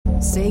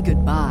Say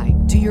goodbye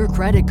to your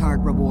credit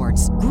card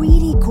rewards.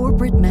 Greedy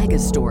corporate mega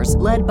stores,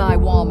 led by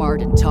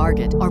Walmart and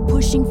Target, are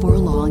pushing for a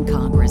law in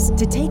Congress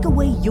to take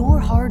away your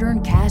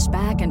hard-earned cash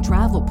back and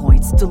travel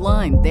points to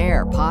line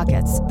their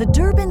pockets. The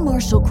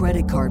Durbin-Marshall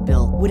credit card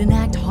bill would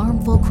enact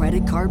harmful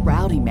credit card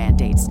routing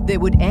mandates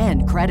that would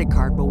end credit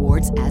card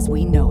rewards as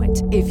we know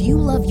it. If you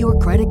love your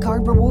credit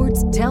card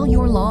rewards, tell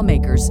your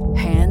lawmakers,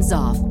 hands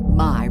off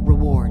my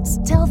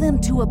rewards. Tell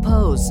them to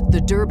oppose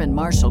the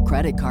Durbin-Marshall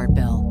credit card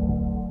bill.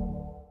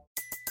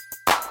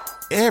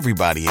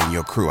 Everybody in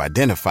your crew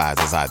identifies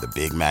as either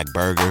Big Mac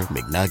Burger,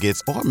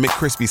 McNuggets, or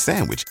McCrispy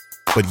Sandwich.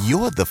 But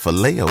you're the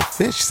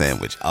Filet-O-Fish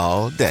Sandwich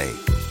all day.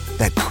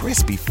 That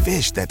crispy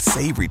fish, that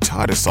savory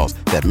tartar sauce,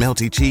 that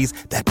melty cheese,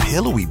 that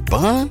pillowy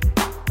bun.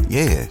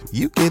 Yeah,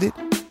 you get it.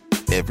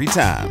 Every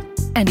time.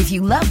 And if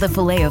you love the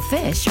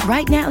Filet-O-Fish,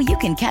 right now you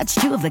can catch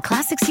two of the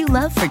classics you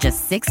love for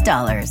just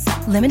 $6.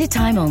 Limited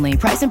time only.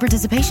 Price and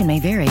participation may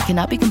vary.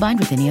 Cannot be combined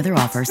with any other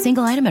offer.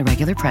 Single item at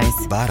regular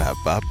price.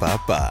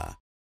 Ba-da-ba-ba-ba.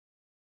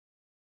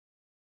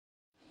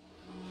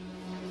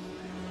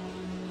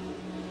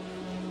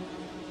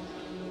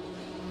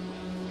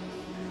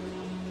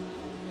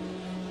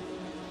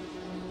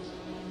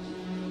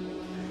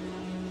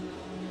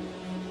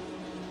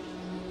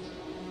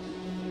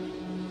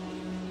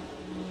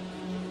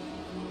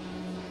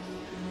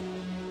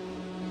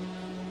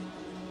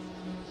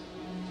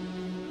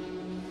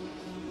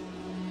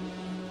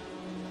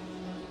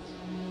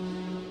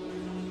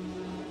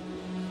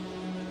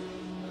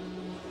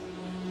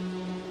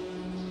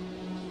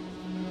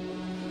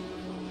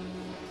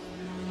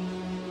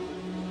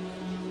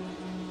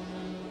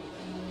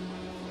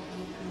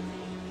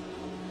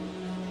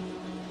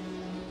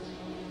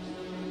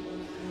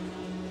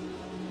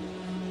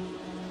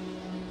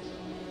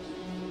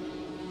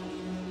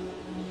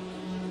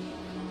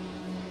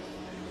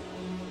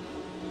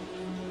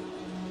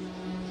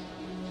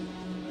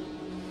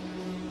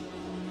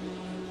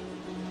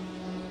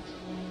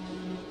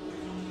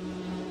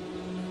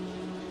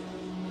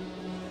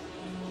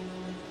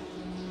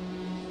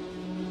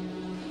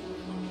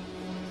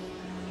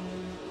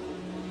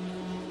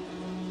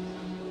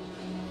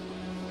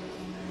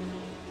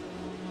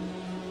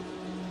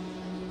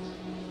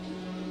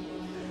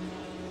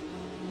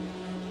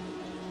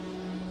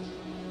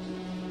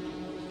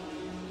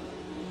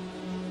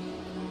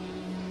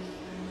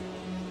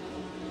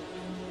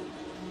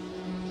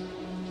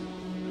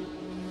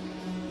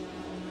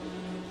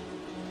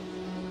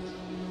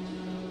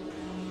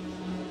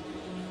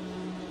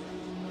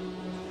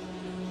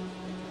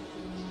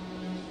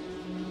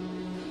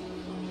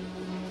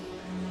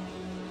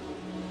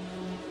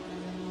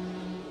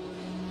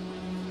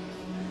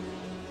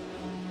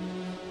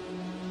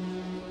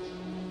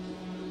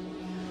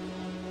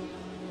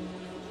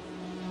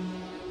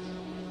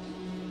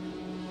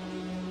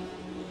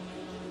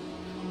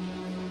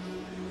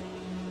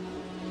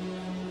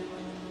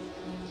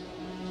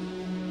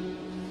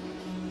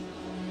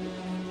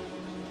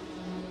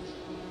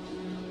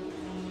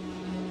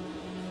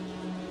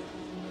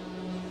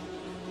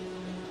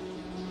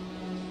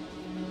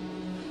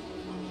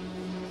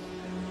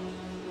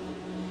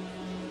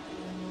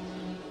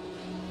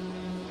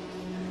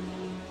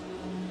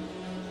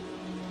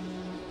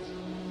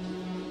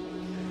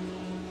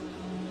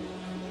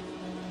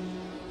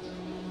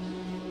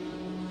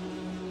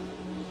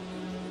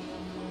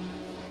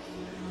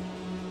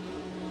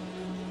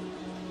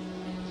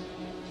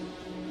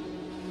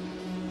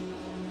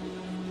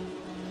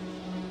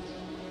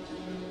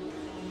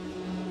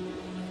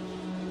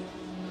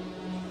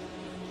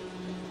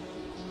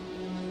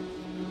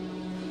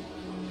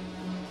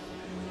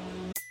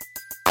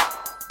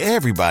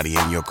 Everybody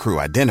in your crew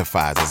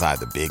identifies as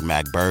either Big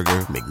Mac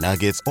Burger,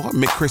 McNuggets, or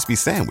McCrispy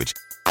Sandwich.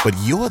 But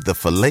you're the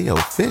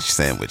Filet-O-Fish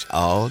Sandwich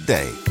all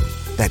day.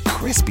 That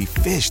crispy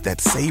fish, that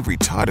savory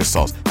tartar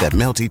sauce, that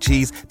melty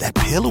cheese, that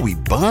pillowy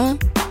bun.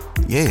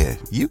 Yeah,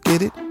 you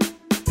get it.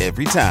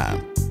 Every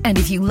time. And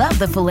if you love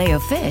the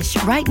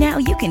Filet-O-Fish, right now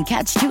you can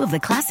catch two of the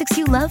classics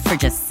you love for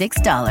just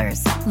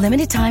 $6.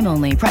 Limited time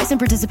only. Price and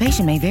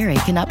participation may vary.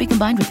 Cannot be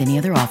combined with any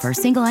other offer.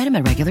 Single item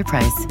at regular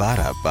price.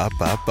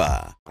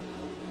 Ba-da-ba-ba-ba.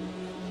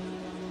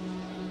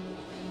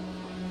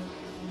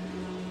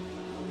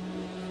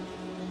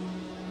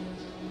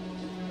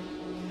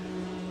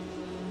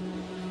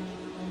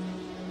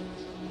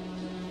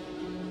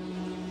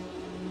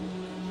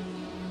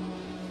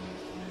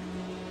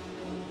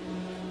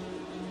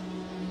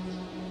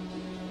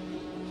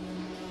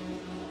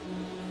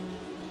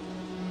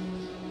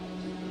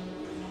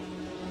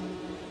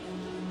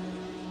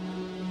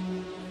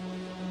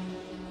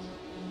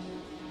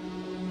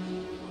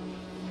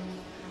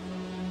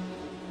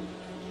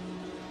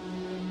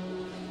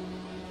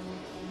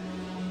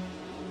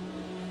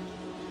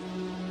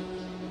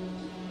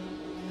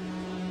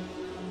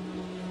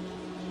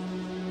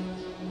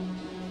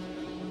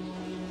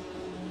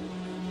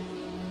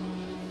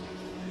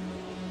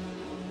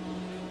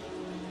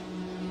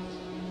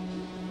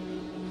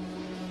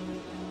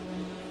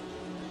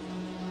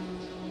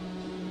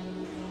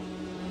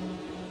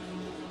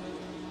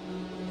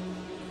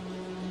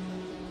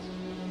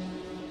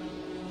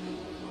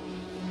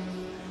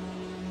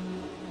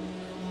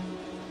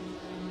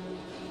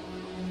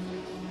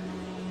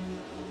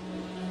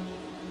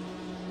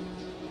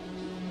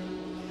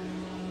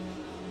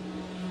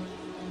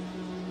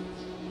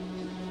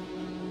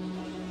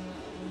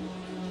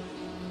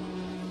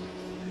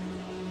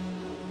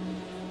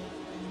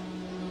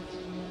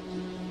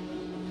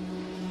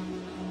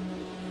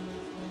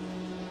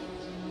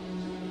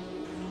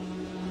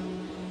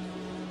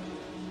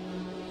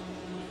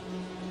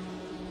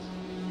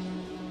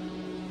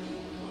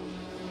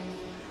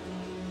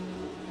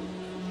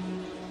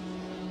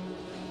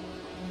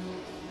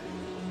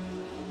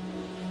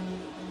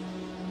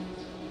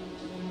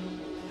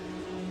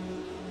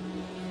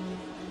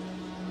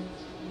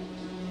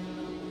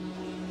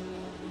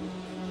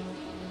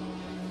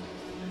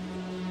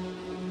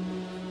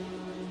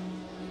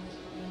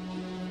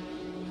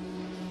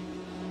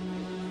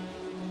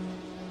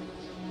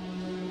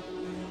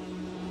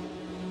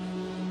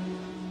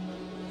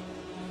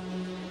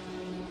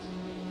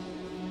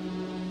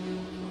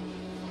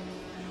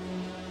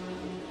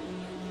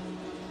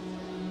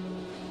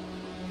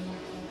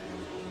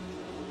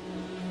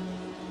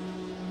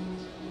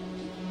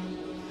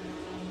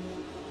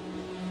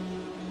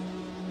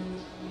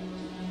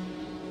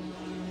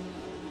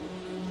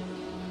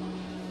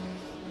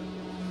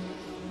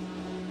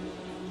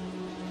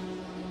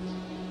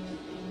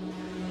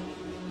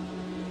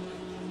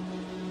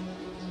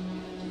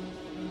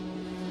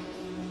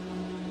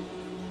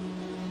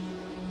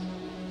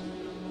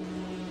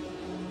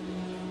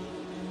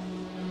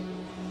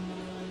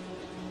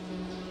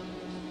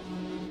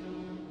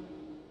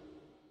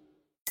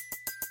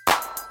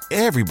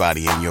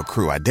 Everybody in your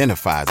crew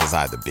identifies as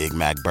either Big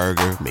Mac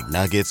Burger,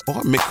 McNuggets,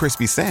 or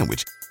McCrispy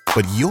Sandwich.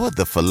 But you're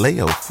the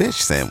Filet-O-Fish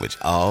Sandwich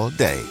all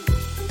day.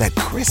 That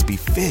crispy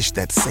fish,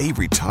 that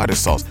savory tartar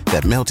sauce,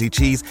 that melty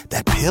cheese,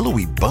 that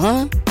pillowy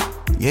bun.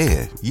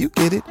 Yeah, you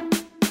get it.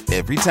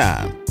 Every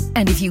time.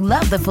 And if you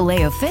love the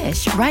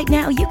Filet-O-Fish, right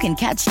now you can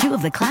catch 2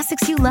 of the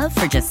classics you love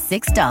for just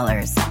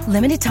 $6.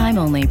 Limited time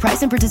only.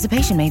 Price and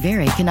participation may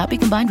vary. Cannot be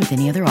combined with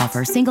any other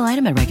offer. Single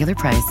item at regular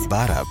price.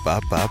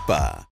 Ba-da-ba-ba-ba.